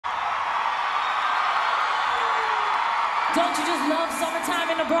Don't you just love summertime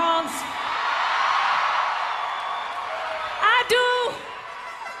in the Bronx? I do.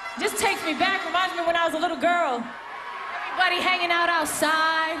 Just takes me back, reminds me when I was a little girl. Everybody hanging out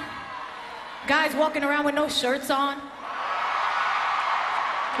outside. Guys walking around with no shirts on.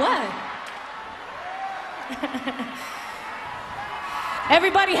 What?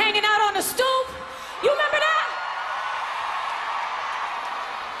 Everybody hanging out on the stoop. You remember that?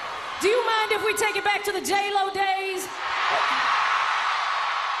 Do you mind if we take it back to the J-Lo days?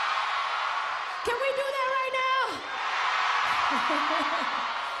 Can we do that right now?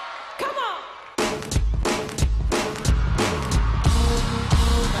 Come on.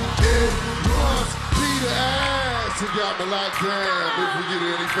 It must be the ass. You got me like, damn, if we get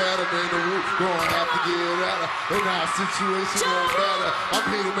any better, man, the roof gonna have to get at her. And our situation don't matter. I'm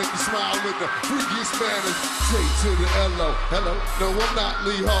here to make you smile with the freakiest manners. Say to the L.O. Hello. No, I'm not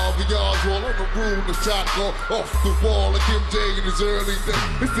Lee Harvey Oswald. I'm the rule the shot go off the wall like Kim J in his early days.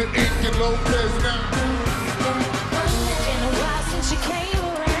 It's the Aint and Lopez now. Been a while since you came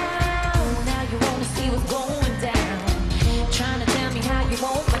around. Now you wanna see what's going down. Trying to tell me how you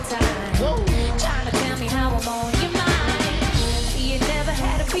want my time. Whoa. Trying to tell me how I'm on your mind. See, it never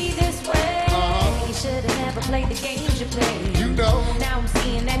had to be this way. You should have never played the games you played. You know. Now I'm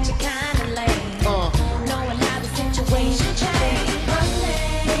seeing that you're kinda lame. Knowing how the situation changed.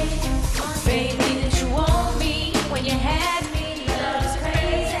 Baby, that you want me when you had me. Love is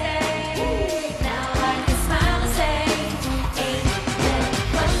crazy. Now I can smile and say, ain't that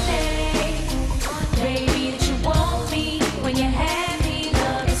Monday? Baby, that you want me when you had me.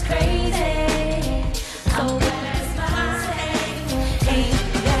 Love is crazy. So when I smile and say, ain't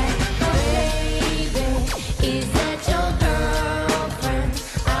that baby? Is that your girlfriend?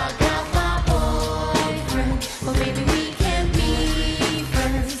 I got my boyfriend, but maybe we can be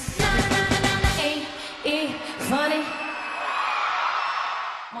friends. Na na na na na, ain't it funny?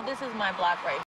 Well, this is my black race.